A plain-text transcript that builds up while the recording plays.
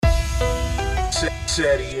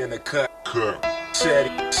Ced in the cut. Ced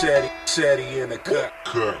in the cut. Ced in the cut.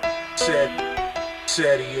 Ced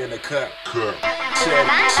in the cut.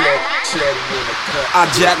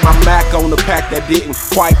 I jacked my Mac on the pack that didn't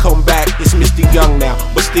quite come back. It's Mr. Young now,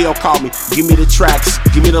 but still call me. Give me the tracks,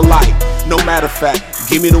 give me the light. No matter of fact,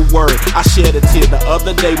 give me the word. I shed a tear the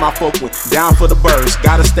other day. My folk went down for the birds.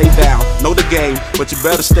 Gotta stay down, know the game, but you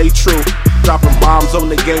better stay true. Dropping bombs on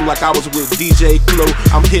the game like I was with DJ Clue.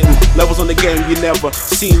 I'm hitting levels on the game you never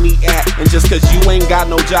see me at. And just cause you ain't got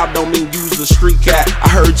no job don't mean you's a street cat. I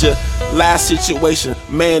heard your last situation,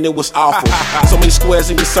 man, it was awful. So many squares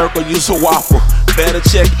in your circle, you's a waffle. Better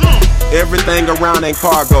check everything around ain't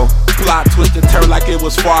cargo. Plot twist and turn like it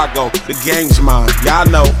was Fargo. The game's mine, y'all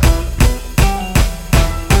know.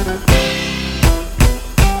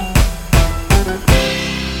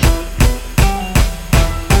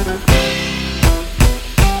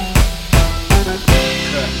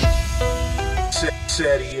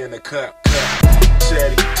 Ced in the cut. Ced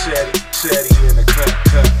in the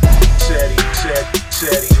cut.